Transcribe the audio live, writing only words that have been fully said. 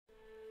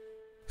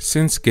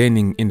Since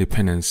gaining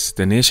independence,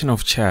 the nation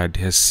of Chad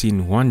has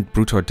seen one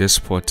brutal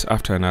despot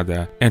after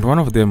another, and one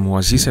of them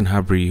was Hissène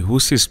Habré, who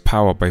seized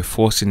power by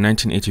force in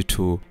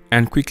 1982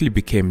 and quickly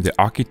became the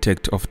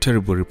architect of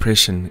terrible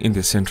repression in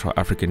the Central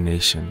African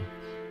nation.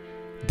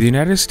 The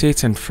United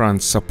States and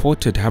France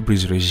supported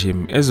Habre's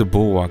regime as a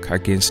bulwark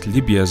against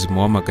Libya's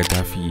Muammar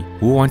Gaddafi,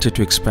 who wanted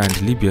to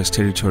expand Libya's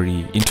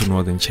territory into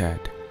northern Chad.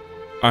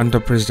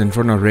 Under President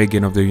Ronald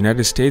Reagan of the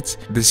United States,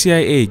 the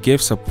CIA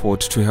gave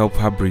support to help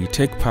Habre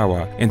take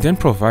power and then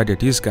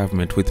provided his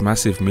government with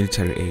massive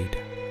military aid.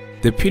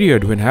 The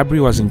period when Habre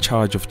was in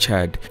charge of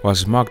Chad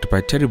was marked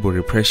by terrible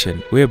repression,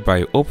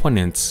 whereby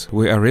opponents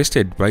were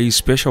arrested by his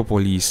special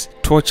police,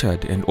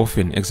 tortured and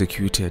often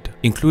executed,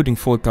 including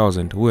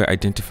 4,000 who were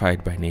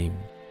identified by name.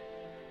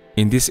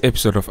 In this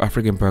episode of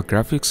African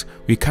Biographics,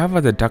 we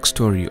cover the dark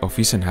story of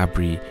Hissène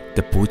Habré,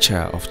 the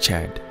Butcher of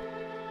Chad.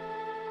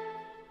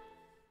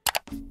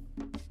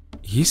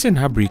 Hissène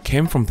Habré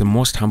came from the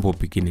most humble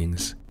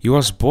beginnings. He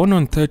was born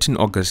on 13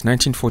 August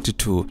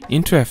 1942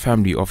 into a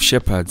family of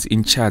shepherds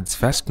in Chad's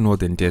vast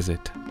northern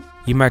desert.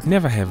 He might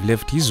never have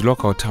left his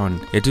local town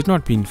had it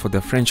not been for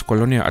the French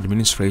colonial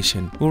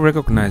administration, who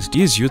recognized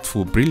his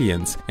youthful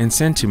brilliance and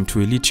sent him to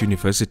elite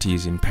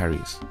universities in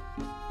Paris.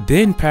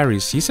 There in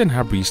Paris, Hissène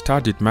Habré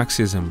studied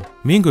Marxism,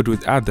 mingled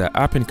with other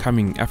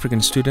up-and-coming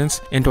African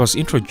students, and was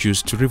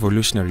introduced to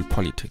revolutionary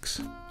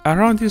politics.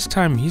 Around this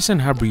time,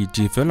 Hissène Habré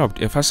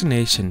developed a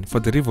fascination for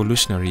the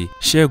revolutionary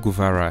Che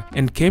Guevara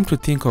and came to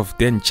think of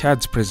then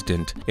Chad's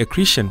president, a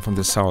Christian from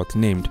the south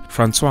named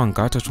François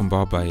Ngata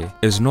Tumbabaye,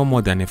 as no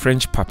more than a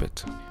French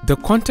puppet. The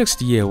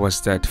context here was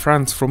that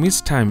France, from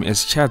its time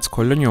as Chad's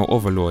colonial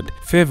overlord,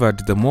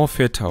 favored the more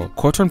fertile,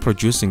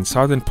 cotton-producing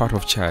southern part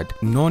of Chad,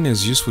 known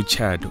as Useful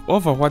Chad,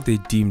 over what they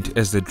deemed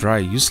as the dry,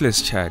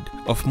 useless Chad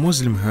of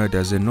Muslim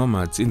herders and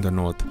nomads in the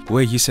north,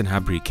 where Hissène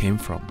Habré came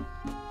from.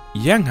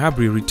 Young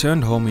Habré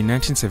returned home in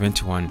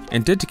 1971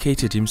 and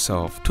dedicated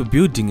himself to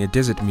building a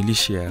desert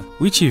militia,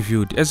 which he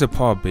viewed as a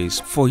power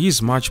base for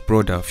his much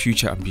broader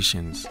future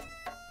ambitions.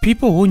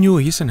 People who knew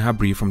Hissène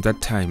Habré from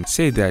that time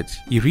say that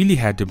he really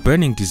had a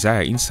burning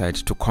desire inside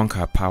to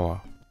conquer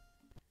power.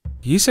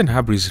 Hissène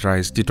Habré's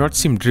rise did not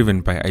seem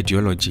driven by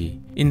ideology.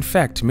 In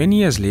fact, many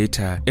years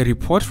later, a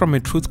report from a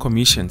truth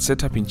commission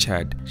set up in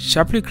Chad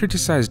sharply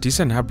criticized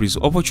Hissène Habré's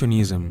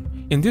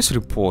opportunism. In this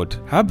report,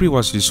 Habré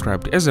was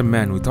described as a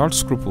man without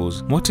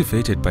scruples,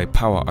 motivated by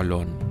power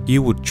alone. He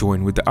would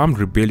join with the armed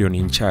rebellion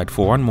in Chad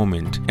for one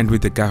moment and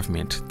with the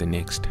government the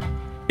next.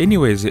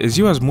 Anyways, as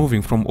he was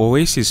moving from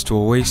oasis to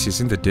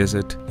oasis in the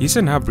desert,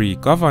 Hissène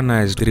Habré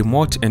galvanized the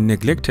remote and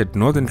neglected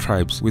northern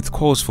tribes with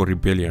calls for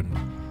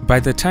rebellion. By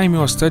the time he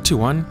was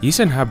 31,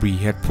 Hissène Habré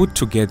had put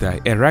together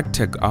a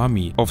ragtag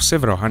army of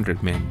several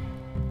hundred men.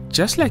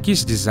 Just like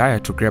his desire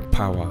to grab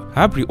power,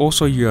 Habré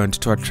also yearned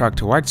to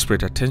attract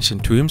widespread attention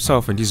to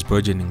himself and his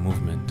burgeoning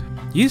movement.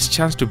 His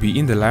chance to be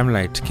in the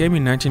limelight came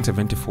in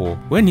 1974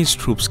 when his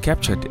troops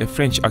captured a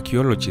French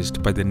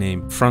archaeologist by the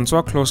name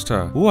François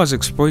Closter, who was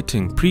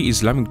exploiting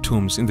pre-Islamic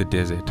tombs in the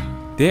desert.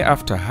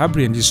 Thereafter,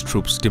 Habré and his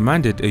troops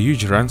demanded a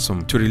huge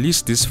ransom to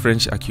release this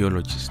French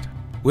archaeologist.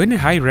 When a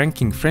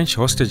high-ranking French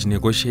hostage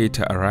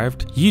negotiator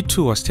arrived, he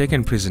too was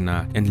taken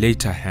prisoner and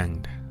later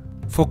hanged.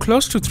 For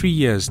close to 3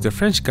 years, the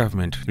French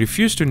government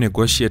refused to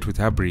negotiate with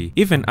Habré,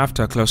 even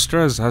after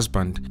Closter's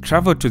husband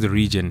traveled to the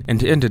region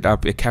and ended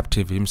up a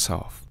captive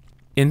himself.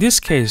 In this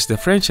case, the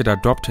French had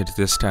adopted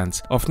the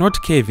stance of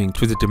not caving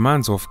to the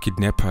demands of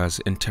kidnappers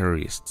and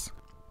terrorists.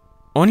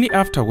 Only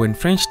after when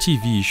French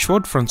TV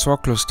showed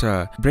François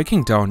Closter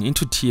breaking down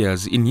into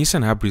tears in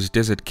Hissène Habré's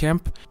desert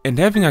camp and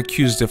having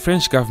accused the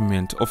French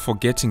government of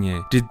forgetting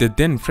her, did the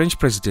then French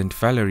President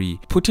Valéry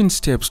put in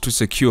steps to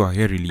secure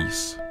her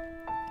release.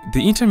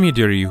 The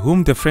intermediary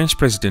whom the French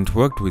president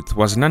worked with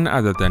was none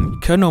other than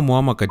Colonel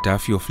Muammar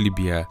Gaddafi of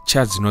Libya,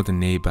 Chad's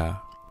northern neighbor.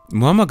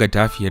 Muammar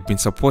Gaddafi had been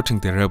supporting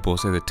the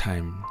rebels at the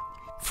time.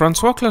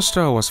 François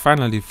Closter was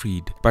finally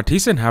freed, but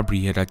Hissène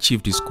Habré had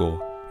achieved his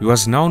goal. He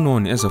was now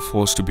known as a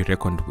force to be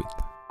reckoned with.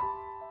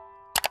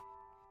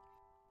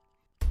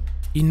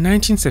 In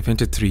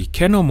 1973,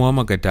 Colonel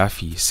Muammar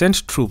Gaddafi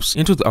sent troops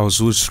into the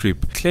Azur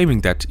Strip,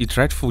 claiming that it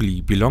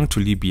rightfully belonged to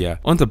Libya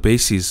on the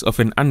basis of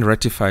an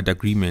unratified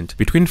agreement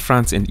between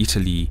France and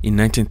Italy in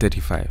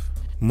 1935.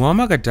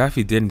 Muammar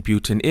Gaddafi then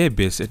built an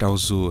airbase at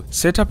Azur,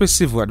 set up a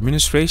civil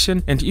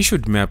administration, and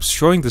issued maps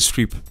showing the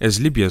Strip as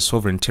Libya's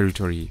sovereign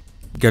territory.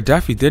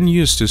 Gaddafi then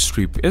used the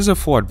Strip as a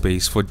forward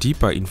base for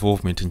deeper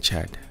involvement in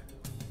Chad.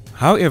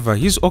 However,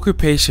 his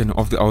occupation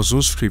of the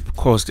Azur Strip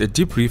caused a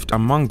deep rift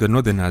among the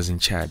northerners in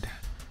Chad.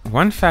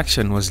 One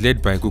faction was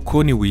led by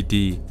Goukouni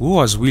Ouidi, who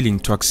was willing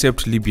to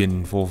accept Libyan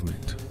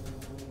involvement.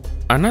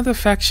 Another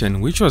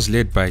faction, which was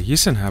led by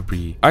Hissène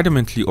Habré,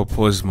 adamantly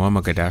opposed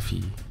Muammar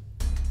Gaddafi.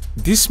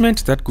 This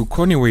meant that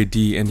Goukouni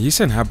Ouidi and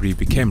Hissène Habré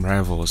became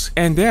rivals,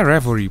 and their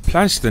rivalry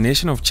plunged the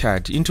nation of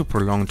Chad into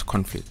prolonged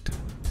conflict.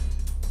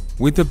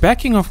 With the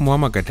backing of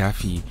Muammar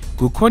Gaddafi,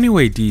 Goukouni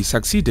Ouidi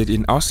succeeded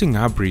in ousting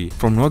Habré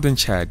from northern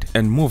Chad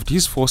and moved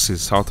his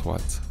forces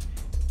southwards.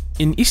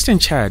 In eastern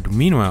Chad,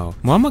 meanwhile,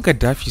 Muammar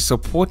Gaddafi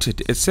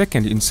supported a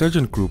second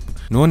insurgent group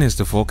known as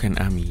the Volcan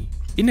Army.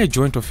 In a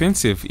joint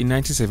offensive in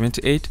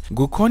 1978,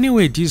 Gukoni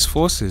Wedi's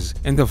forces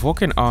and the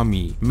Volcan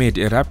Army made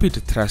a rapid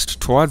thrust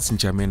towards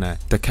N'Djamena,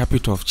 the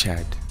capital of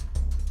Chad.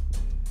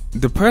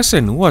 The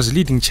person who was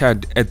leading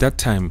Chad at that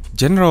time,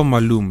 General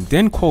Malum,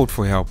 then called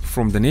for help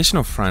from the nation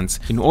of France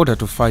in order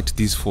to fight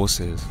these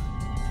forces.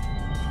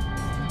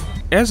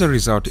 As a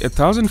result,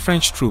 1,000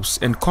 French troops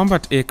and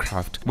combat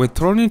aircraft were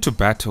thrown into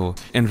battle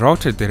and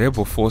routed the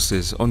rebel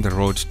forces on the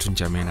road to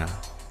N'Djamena.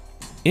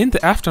 In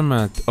the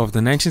aftermath of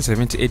the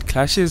 1978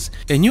 clashes,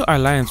 a new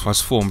alliance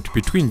was formed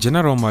between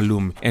General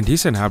Malum and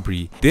Hissène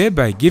Habré,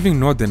 thereby giving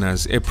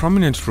Northerners a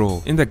prominent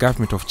role in the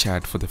government of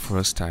Chad for the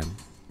first time.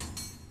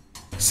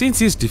 Since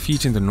his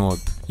defeat in the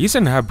north,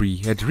 Hissène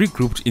Habré had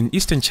regrouped in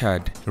eastern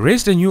Chad,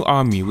 raised a new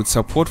army with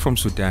support from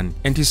Sudan,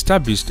 and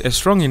established a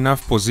strong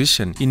enough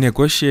position in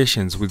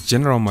negotiations with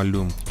General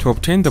Malum to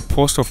obtain the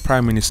post of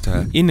Prime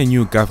Minister in a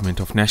new government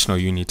of national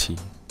unity.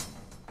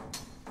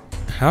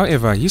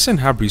 However, Hissène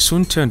Habré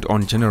soon turned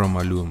on General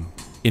Malum.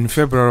 In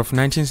February of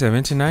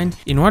 1979,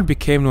 in what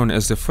became known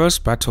as the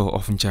First Battle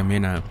of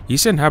N'Djamena,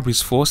 Hissène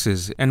Habré's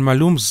forces and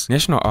Malum's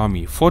national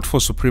army fought for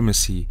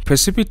supremacy,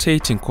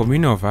 precipitating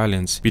communal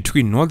violence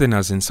between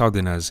northerners and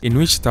southerners in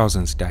which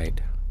thousands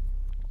died.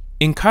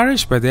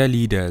 Encouraged by their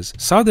leaders,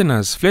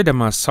 southerners fled en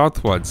masse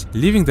southwards,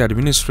 leaving the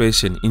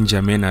administration in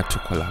N'Djamena to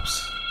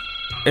collapse.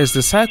 As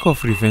the cycle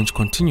of revenge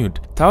continued,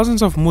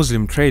 thousands of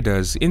Muslim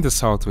traders in the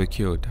south were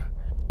killed.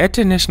 At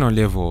a national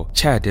level,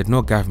 Chad had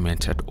no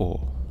government at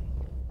all.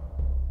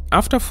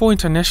 After 4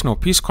 international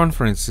peace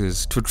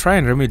conferences to try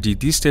and remedy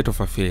this state of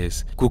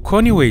affairs,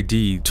 Gukoni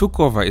Wedi took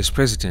over as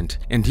president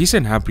and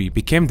Hissène Habré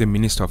became the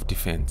Minister of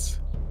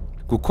Defense.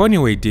 Gukoni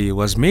Wedi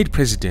was made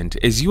president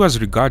as he was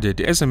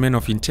regarded as a man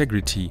of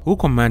integrity who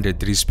commanded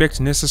the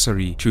respect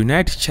necessary to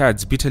unite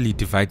Chad's bitterly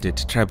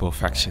divided tribal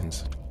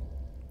factions.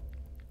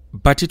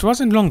 But it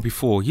wasn't long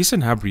before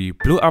Hissène Habré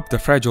blew up the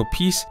fragile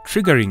peace,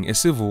 triggering a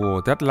civil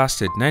war that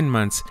lasted 9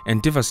 months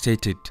and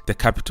devastated the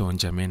capital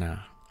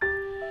N'Djamena.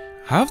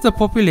 Half the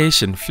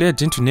population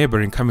fled into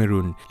neighboring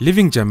Cameroon,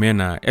 leaving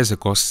N'Djamena as a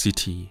ghost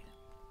city.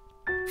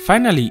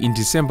 Finally, in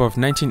December of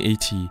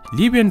 1980,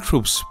 Libyan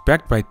troops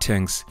backed by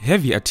tanks,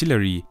 heavy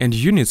artillery, and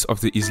units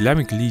of the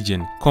Islamic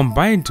Legion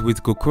combined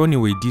with Gukoni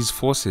Wedi's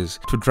forces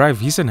to drive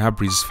Hissène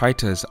Habré's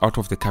fighters out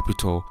of the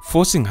capital,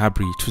 forcing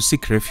Habré to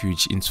seek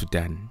refuge in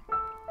Sudan.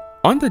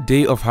 On the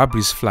day of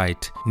Habré's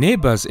flight,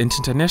 neighbors and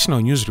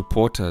international news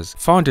reporters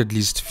found at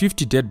least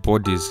 50 dead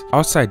bodies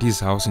outside his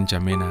house in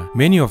N'Djamena,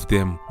 many of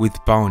them with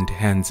bound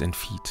hands and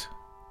feet.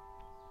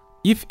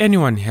 If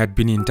anyone had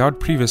been in doubt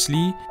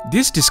previously,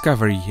 this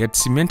discovery had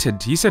cemented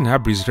Hissène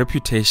Habré's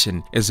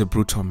reputation as a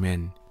brutal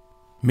man.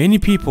 Many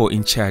people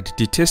in Chad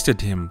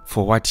detested him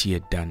for what he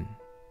had done.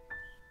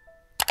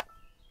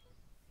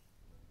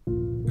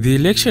 The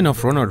election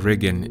of Ronald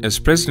Reagan as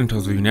President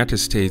of the United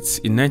States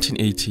in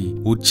 1980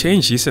 would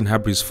change Hissène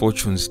Habré's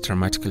fortunes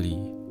dramatically.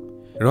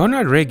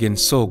 Ronald Reagan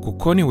saw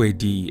Gukoni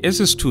Wedi as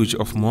a stooge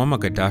of Muammar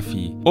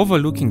Gaddafi,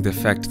 overlooking the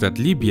fact that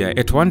Libya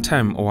at one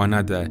time or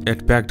another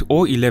had backed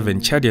all 11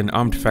 Chadian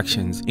armed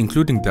factions,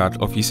 including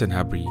that of Hissène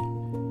Habré.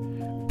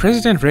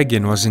 President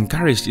Reagan was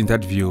encouraged in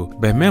that view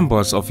by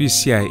members of his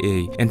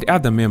CIA and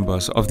other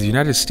members of the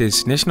United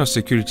States National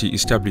Security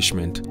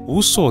Establishment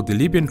who saw the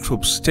Libyan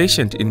troops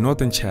stationed in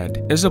northern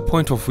Chad as a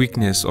point of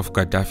weakness of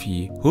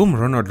Gaddafi, whom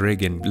Ronald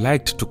Reagan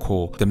liked to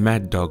call the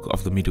mad dog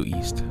of the Middle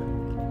East.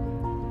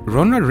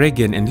 Ronald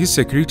Reagan and his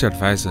security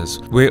advisors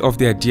were of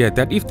the idea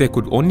that if they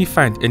could only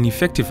find an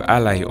effective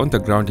ally on the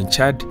ground in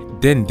Chad,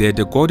 then they had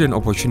a golden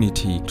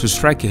opportunity to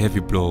strike a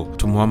heavy blow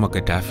to Muammar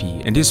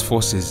Gaddafi and his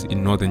forces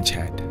in northern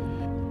Chad.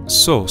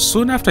 So,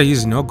 soon after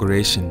his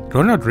inauguration,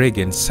 Ronald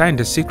Reagan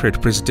signed a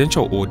secret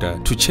presidential order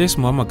to chase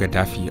Muammar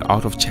Gaddafi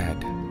out of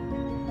Chad.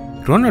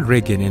 Ronald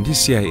Reagan and his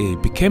CIA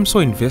became so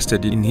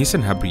invested in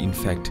Hissène Habré, in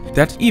fact,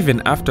 that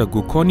even after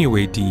Gukoni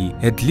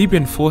Wedi had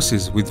Libyan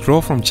forces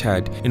withdraw from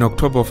Chad in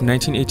October of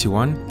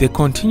 1981, they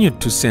continued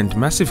to send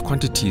massive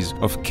quantities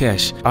of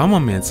cash,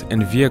 armaments,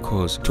 and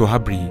vehicles to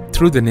Habré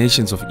through the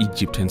nations of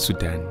Egypt and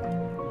Sudan.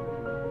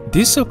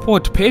 This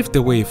support paved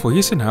the way for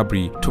Hissène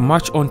Habré to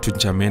march on to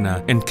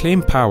N'Djamena and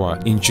claim power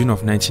in June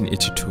of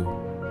 1982.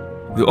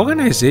 The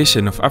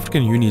Organization of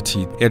African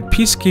Unity had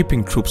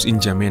peacekeeping troops in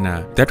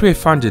N'Djamena that were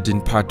funded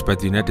in part by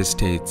the United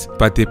States,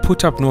 but they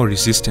put up no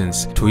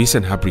resistance to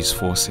Hissène Habré's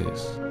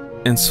forces.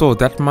 And so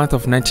that month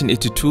of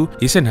 1982,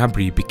 Hissène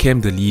Habré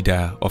became the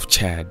leader of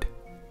Chad.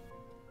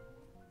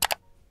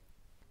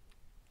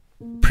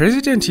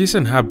 President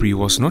Hissène Habré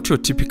was not your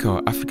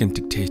typical African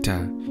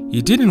dictator.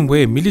 He didn't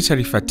wear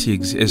military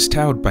fatigues as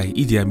styled by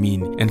Idi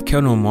Amin and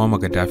Colonel Muammar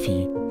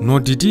Gaddafi,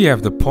 nor did he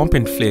have the pomp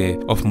and flair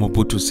of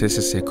Mobutu Sese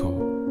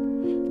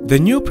Seko. The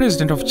new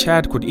president of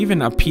Chad could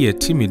even appear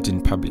timid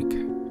in public.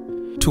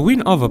 To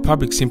win over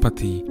public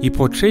sympathy, he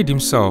portrayed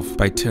himself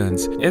by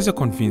turns as a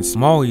convinced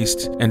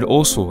Maoist and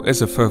also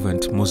as a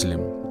fervent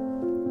Muslim.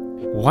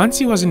 Once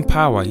he was in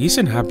power,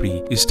 Hissène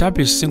Habré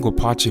established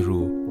single-party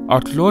rule.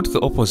 outlawed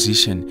the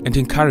opposition and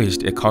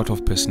encouraged a cult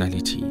of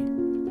personality.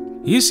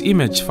 His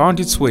image found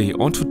its way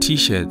onto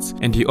t-shirts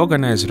and he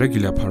organized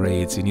regular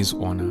parades in his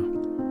honor.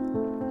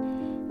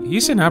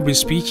 Hissène Habré's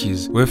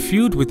speeches were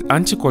filled with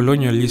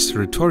anti-colonialist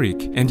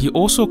rhetoric, and he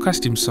also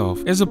cast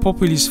himself as a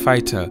populist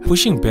fighter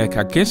pushing back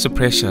against the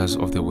pressures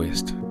of the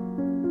West.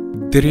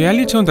 The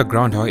reality on the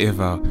ground,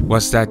 however,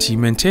 was that he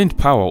maintained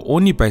power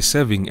only by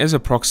serving as a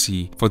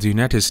proxy for the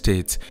United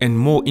States and,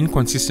 more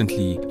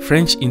inconsistently,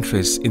 French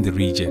interests in the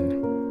region.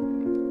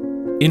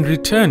 In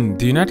return,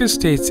 the United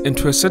States and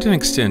to a certain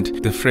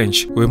extent the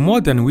French were more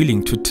than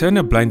willing to turn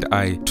a blind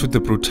eye to the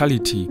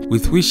brutality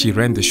with which he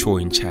ran the show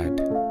in Chad.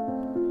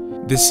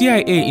 The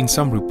CIA in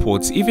some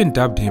reports even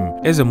dubbed him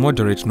as a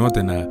moderate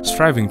northerner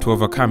striving to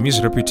overcome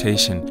his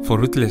reputation for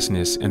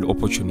ruthlessness and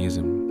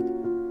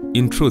opportunism.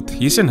 In truth,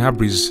 Hissène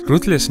Habré's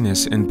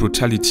ruthlessness and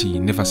brutality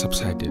never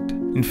subsided.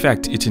 In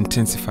fact, it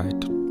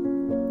intensified.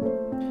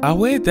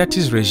 Aware that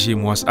his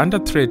regime was under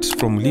threat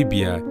from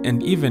Libya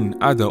and even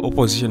other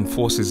opposition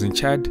forces in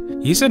Chad,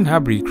 Hissène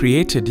Habré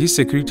created his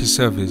security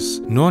service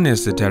known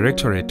as the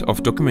Directorate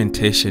of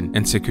Documentation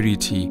and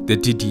Security, the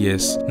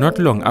DDS, not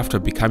long after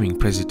becoming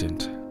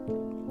president.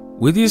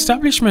 With the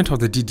establishment of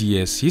the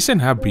DDS,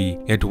 Hissène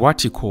Habré had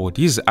what he called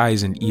his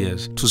eyes and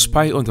ears to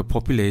spy on the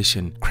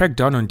population, crack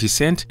down on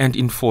dissent and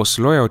enforce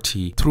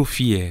loyalty through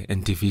fear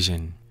and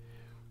division.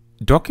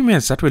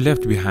 Documents that were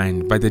left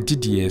behind by the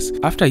DDS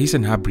after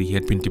Hissène Habré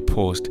had been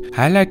deposed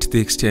highlight the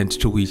extent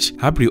to which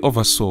Habré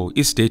oversaw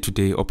its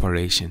day-to-day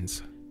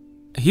operations.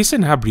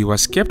 Hissène Habré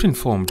was kept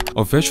informed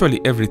of virtually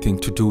everything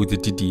to do with the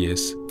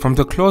DDS, from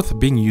the cloth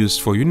being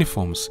used for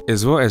uniforms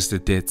as well as the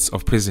deaths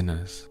of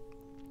prisoners.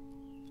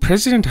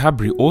 President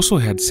Habré also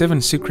had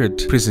 7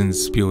 secret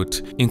prisons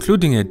built,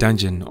 including a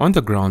dungeon on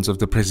the grounds of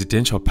the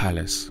presidential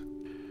palace.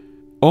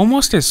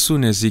 Almost as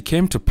soon as he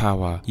came to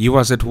power, he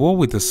was at war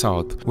with the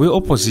South, where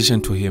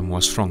opposition to him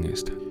was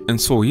strongest.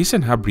 And so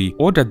Hissène Habré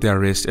ordered the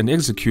arrest and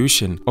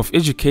execution of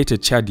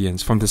educated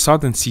Chadians from the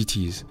southern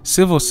cities,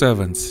 civil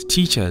servants,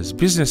 teachers,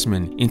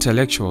 businessmen,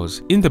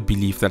 intellectuals, in the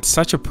belief that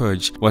such a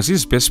purge was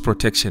his best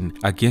protection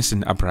against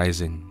an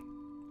uprising.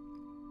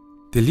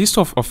 The list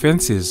of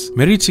offenses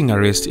meriting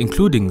arrest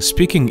including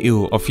speaking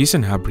ill of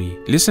Hissène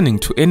Habré, listening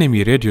to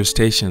enemy radio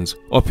stations,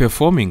 or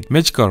performing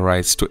magical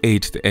rites to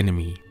aid the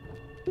enemy.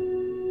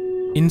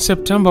 In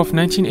September of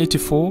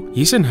 1984,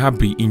 Hissène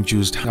Habré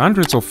induced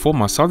hundreds of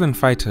former southern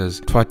fighters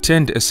to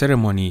attend a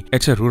ceremony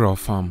at a rural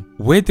farm,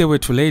 where they were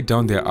to lay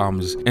down their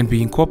arms and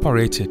be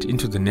incorporated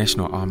into the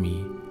national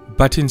army.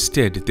 But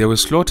instead, they were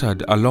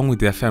slaughtered along with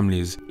their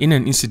families in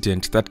an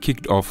incident that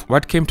kicked off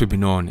what came to be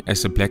known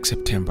as the Black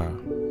September.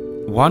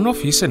 One of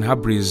Hissène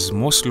Habré's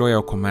most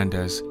loyal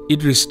commanders,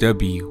 Idriss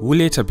Déby, who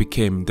later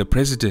became the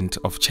president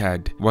of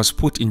Chad, was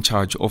put in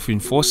charge of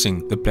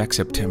enforcing the Black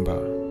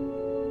September.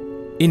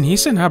 In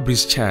Hissène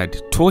Habré's Chad,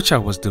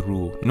 torture was the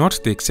rule, not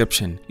the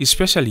exception,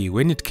 especially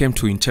when it came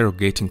to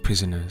interrogating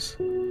prisoners.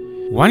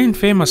 One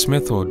infamous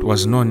method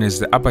was known as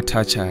the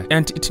abattoir,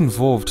 and it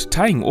involved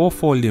tying all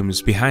 4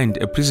 limbs behind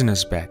a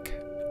prisoner's back.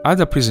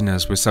 Other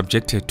prisoners were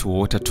subjected to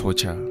water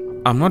torture.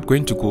 I'm not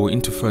going to go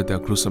into further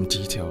gruesome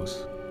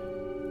details.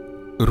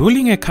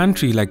 Ruling a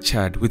country like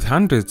Chad with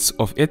hundreds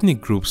of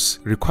ethnic groups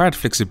required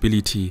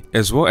flexibility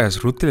as well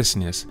as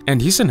ruthlessness,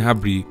 and Hissène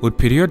Habré would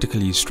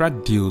periodically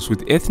strike deals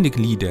with ethnic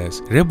leaders,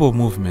 rebel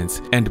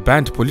movements, and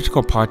banned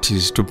political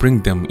parties to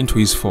bring them into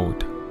his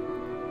fold.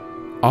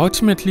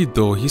 Ultimately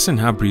though, Hissène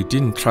Habré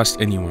didn't trust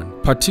anyone,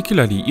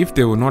 particularly if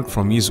they were not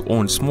from his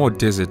own small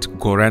desert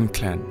Goran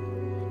clan.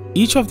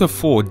 Each of the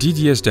 4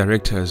 DDS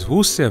directors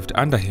who served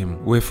under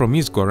him were from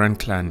his Goran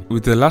clan,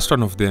 with the last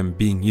one of them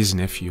being his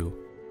nephew.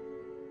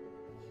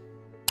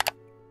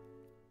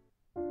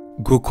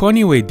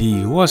 Goukouni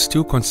Weidi, who was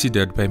still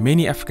considered by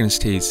many African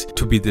states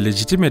to be the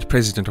legitimate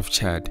president of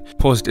Chad,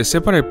 posed a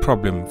separate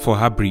problem for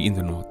Habré in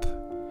the north.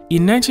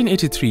 In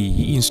 1983,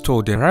 he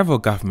installed a rival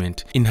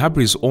government in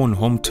Habré's own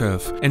home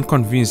turf and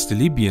convinced the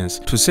Libyans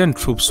to send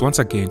troops once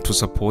again to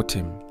support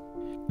him.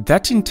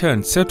 That in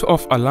turn set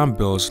off alarm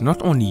bells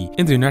not only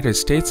in the United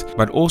States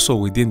but also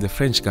within the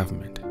French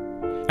government.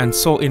 And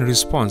so in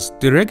response,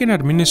 the Reagan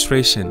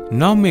administration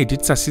now made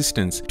its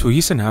assistance to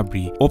Hissène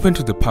Habré open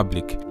to the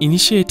public,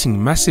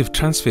 initiating massive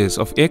transfers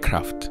of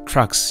aircraft,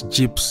 trucks,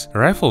 jeeps,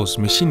 rifles,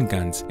 machine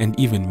guns, and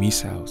even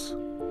missiles.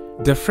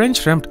 The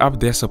French ramped up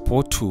their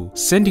support too,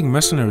 sending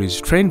mercenaries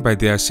trained by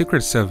their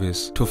secret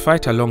service to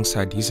fight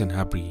alongside Hissène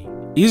Habré.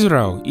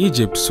 Israel,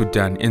 Egypt,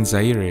 Sudan, and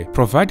Zaire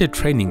provided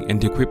training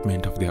and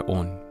equipment of their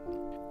own.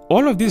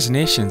 All of these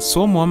nations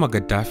saw Muammar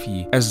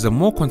Gaddafi as the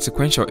more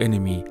consequential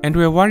enemy and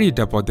were worried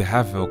about the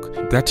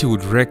havoc that he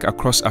would wreak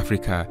across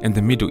Africa and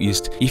the Middle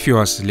East if he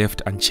was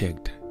left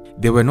unchecked.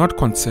 They were not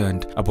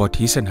concerned about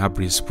Hissène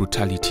Habré's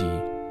brutality.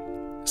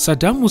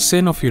 Saddam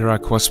Hussein of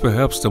Iraq was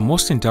perhaps the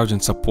most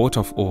indulgent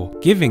supporter of all,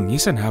 giving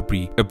Hissène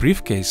Habré a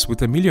briefcase with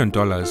 $1 million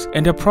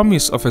and a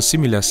promise of a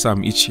similar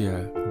sum each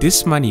year.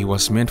 This money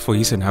was meant for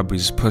Hissène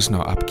Habré's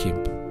personal upkeep.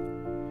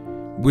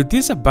 With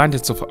this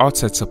abundance of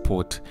outside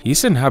support,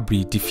 Hissène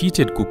Habré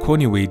defeated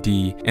Goukouni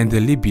Weidi and the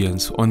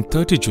Libyans on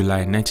 30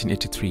 July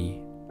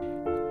 1983.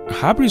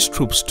 Habre's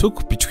troops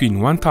took between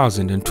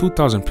 1,000 and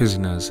 2,000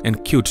 prisoners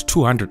and killed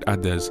 200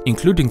 others,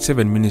 including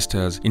 7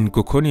 ministers in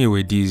Goukouni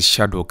Weidi's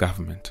shadow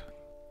government.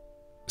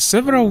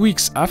 Several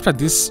weeks after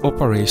this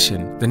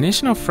operation, the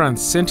nation of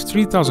France sent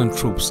 3,000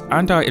 troops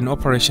under an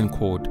operation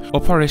called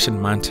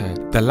Operation Manta,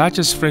 the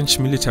largest French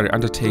military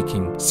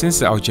undertaking since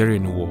the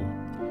Algerian War.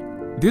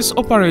 This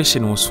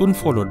operation was soon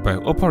followed by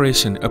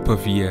Operation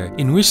Epervier,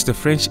 in which the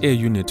French air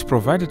unit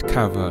provided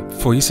cover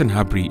for Hissène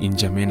Habré in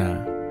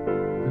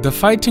N'Djamena. The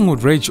fighting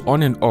would rage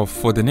on and off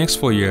for the next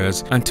 4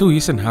 years until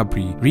Hissène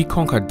Habré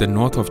reconquered the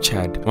north of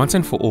Chad once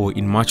and for all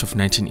in March of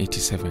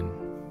 1987.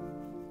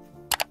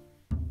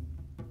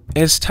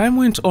 As time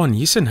went on,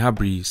 Hissène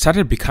Habré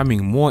started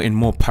becoming more and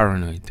more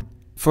paranoid.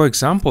 For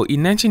example,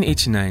 in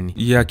 1989,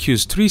 he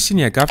accused 3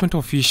 senior government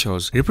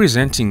officials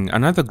representing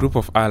another group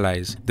of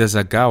allies, the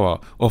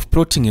Zagawa, of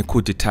plotting a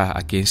coup d'etat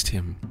against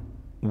him.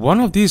 One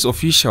of these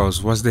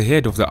officials was the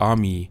head of the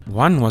army,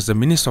 one was the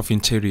Minister of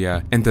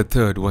Interior, and the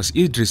third was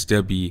Idriss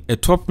Déby, a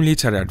top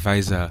military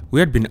advisor who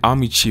had been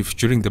army chief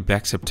during the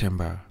Black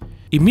September.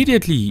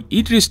 Immediately,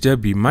 Idriss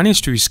Déby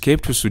managed to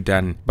escape to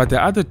Sudan, but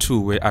the other 2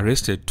 were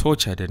arrested,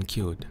 tortured, and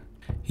killed.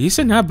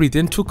 Hissène Habré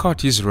then took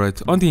out his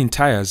wrath on the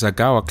entire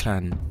Zagawa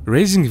clan,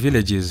 razing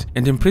villages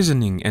and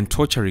imprisoning and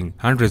torturing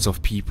hundreds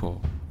of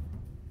people.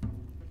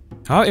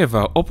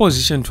 However,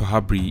 opposition to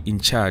Habré in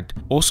Chad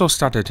also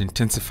started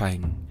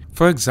intensifying.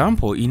 For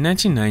example, in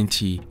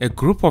 1990, a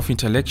group of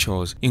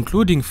intellectuals,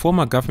 including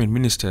former government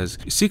ministers,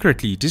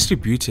 secretly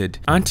distributed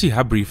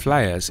anti-Habré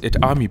flyers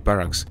at army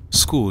barracks,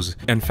 schools,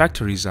 and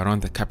factories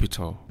around the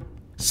capital.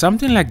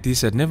 Something like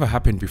this had never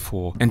happened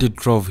before, and it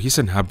drove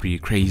Hissène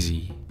Habré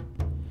crazy.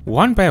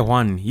 One by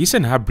one,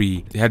 Hissène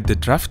Habré had the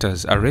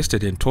drafters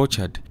arrested and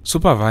tortured,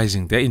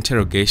 supervising their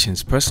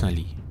interrogations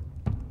personally.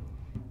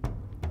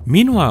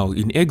 Meanwhile,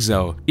 in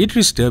exile,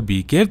 Idriss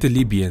Déby gave the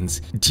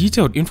Libyans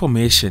detailed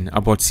information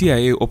about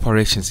CIA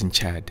operations in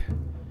Chad.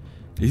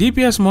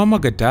 Libya's Muammar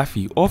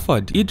Gaddafi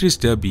offered Idriss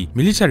Déby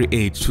military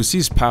aid to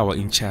seize power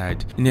in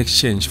Chad in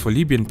exchange for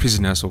Libyan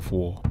prisoners of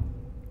war.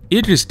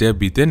 Idriss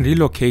Déby then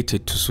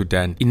relocated to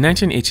Sudan in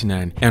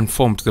 1989 and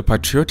formed the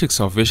Patriotic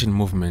Salvation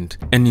Movement,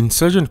 an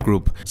insurgent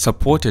group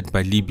supported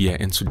by Libya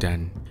and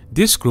Sudan.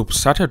 This group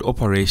started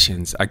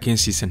operations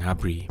against Hissène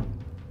Habré.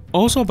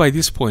 Also by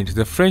this point,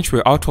 the French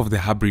were out of the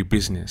Habré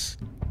business.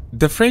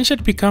 The French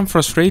had become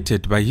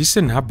frustrated by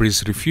Hissène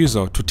Habré's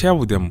refusal to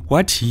tell them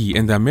what he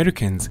and the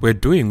Americans were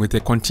doing with a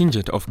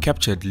contingent of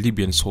captured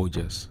Libyan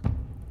soldiers.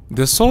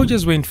 The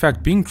soldiers were in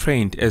fact being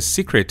trained as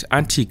secret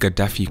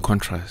anti-Gaddafi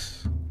Contras.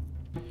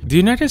 The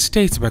United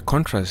States, by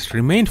contrast,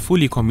 remained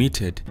fully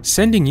committed,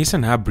 sending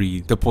Hissène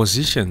Habré the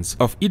positions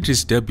of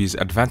Idriss Déby's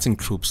advancing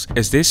troops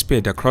as they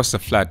sped across the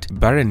flat,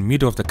 barren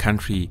middle of the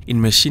country in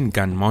machine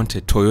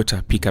gun-mounted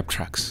Toyota pickup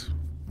trucks.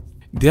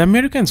 The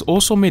Americans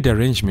also made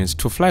arrangements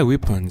to fly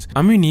weapons,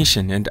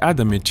 ammunition, and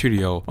other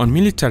material on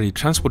military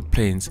transport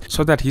planes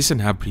so that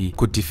Hissène Habré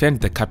could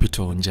defend the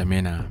capital in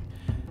N'Djamena.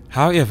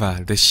 However,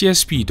 the sheer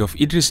speed of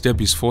Idriss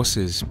Déby's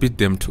forces beat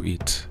them to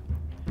it.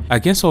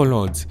 Against all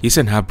odds,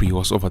 Hissène Habré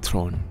was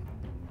overthrown.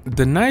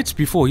 The night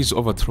before his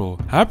overthrow,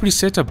 Habré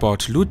set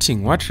about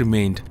looting what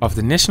remained of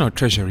the national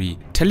treasury,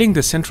 telling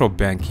the central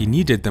bank he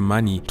needed the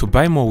money to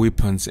buy more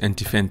weapons and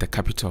defend the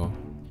capital.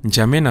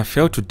 N'Djamena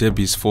fell to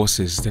Déby's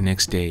forces the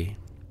next day.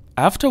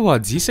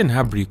 Afterwards, Hissène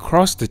Habré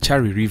crossed the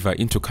Chari River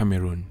into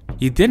Cameroon.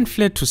 He then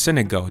fled to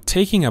Senegal,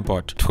 taking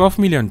about $12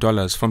 million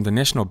from the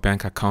national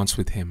bank accounts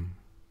with him.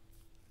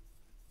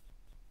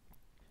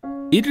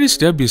 Idriss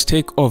Déby's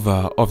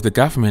takeover of the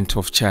government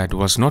of Chad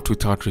was not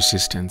without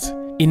resistance.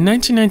 In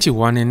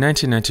 1991 and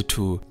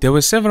 1992, there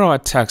were several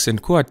attacks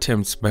and coup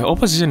attempts by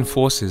opposition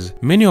forces,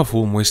 many of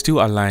whom were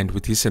still aligned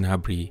with Hissène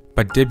Habré,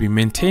 but Déby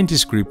maintained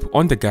his grip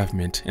on the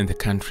government and the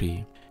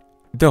country.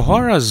 The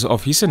horrors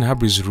of Hissène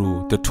Habré's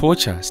rule, the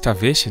torture,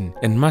 starvation,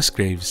 and mass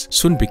graves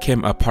soon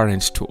became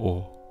apparent to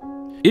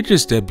all.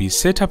 Idriss Déby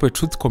set up a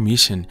truth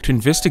commission to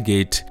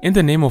investigate, in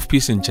the name of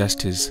peace and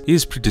justice,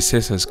 his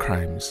predecessors'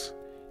 crimes.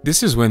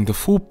 This is when the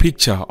full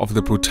picture of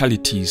the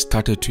brutality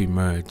started to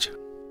emerge.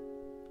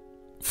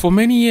 For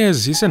many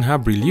years, Hissène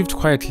Habré lived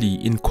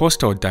quietly in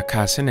coastal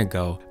Dakar,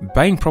 Senegal,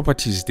 buying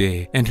properties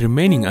there and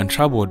remaining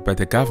untroubled by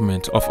the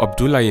government of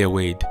Abdoulaye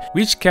Wade,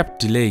 which kept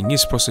delaying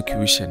his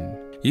prosecution.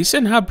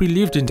 Hissène Habré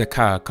lived in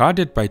Dakar,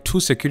 guarded by 2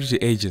 security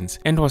agents,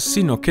 and was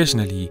seen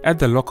occasionally at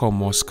the local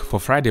mosque for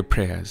Friday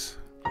prayers.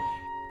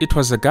 It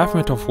was the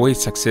government of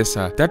Wade's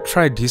successor that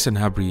tried Hissène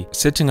Habré,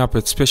 setting up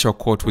a special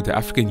court with the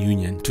African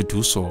Union to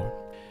do so.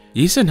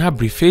 Hissène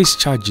Habré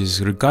faced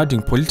charges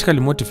regarding politically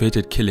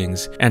motivated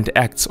killings and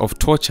acts of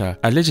torture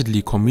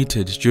allegedly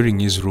committed during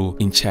his rule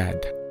in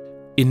Chad.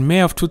 In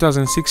May of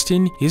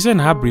 2016, Hissène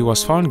Habré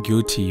was found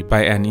guilty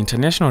by an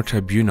international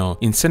tribunal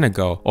in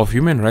Senegal of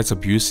human rights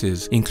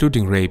abuses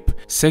including rape,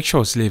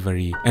 sexual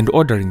slavery, and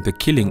ordering the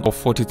killing of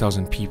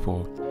 40,000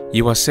 people.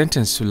 He was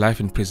sentenced to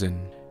life in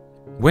prison.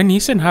 When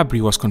Hissène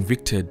Habré was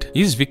convicted,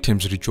 his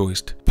victims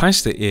rejoiced,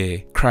 punched the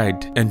air,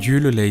 cried, and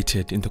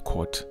ululated in the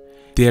court.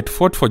 They had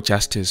fought for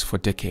justice for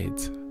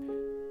decades.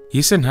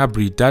 Hissène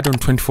Habré died on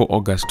 24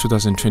 August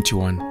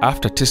 2021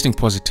 after testing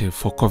positive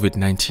for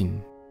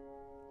COVID-19.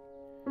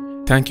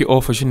 Thank you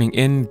all for tuning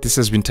in. This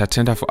has been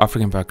Tatenda for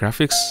African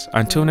Biographics.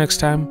 Until next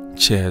time,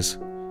 cheers.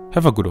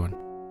 Have a good one.